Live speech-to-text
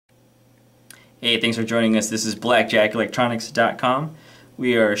Hey, thanks for joining us. This is BlackjackElectronics.com.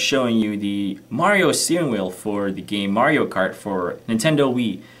 We are showing you the Mario steering wheel for the game Mario Kart for Nintendo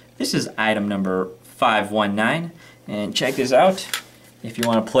Wii. This is item number 519, and check this out. If you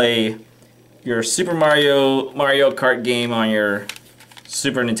want to play your Super Mario Kart game on your on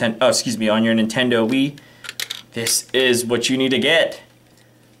your Nintendo Wii, this is what you need to get.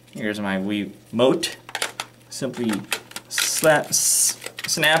 Here's my Wii Mote. Simply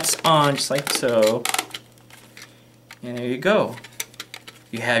snaps on just like so, and there you go.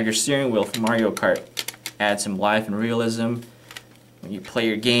 You have your steering wheel for Mario Kart. Add some life and realism when you play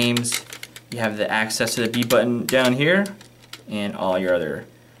your games. You have the access to the B button down here and all your other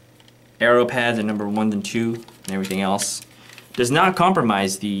arrow pads and number 1 and 2 and everything else. Does not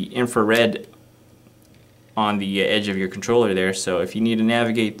compromise the infrared on the edge of your controller there, so if you need to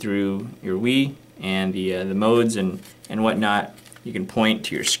navigate through your Wii and the modes and whatnot, you can point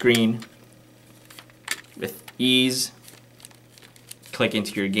to your screen with ease, click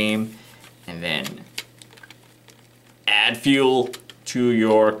into your game, and then add fuel to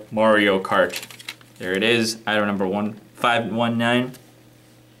your Mario Kart. There it is, item number 519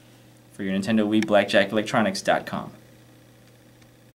 for your Nintendo Wii, BlackjackElectronics.com.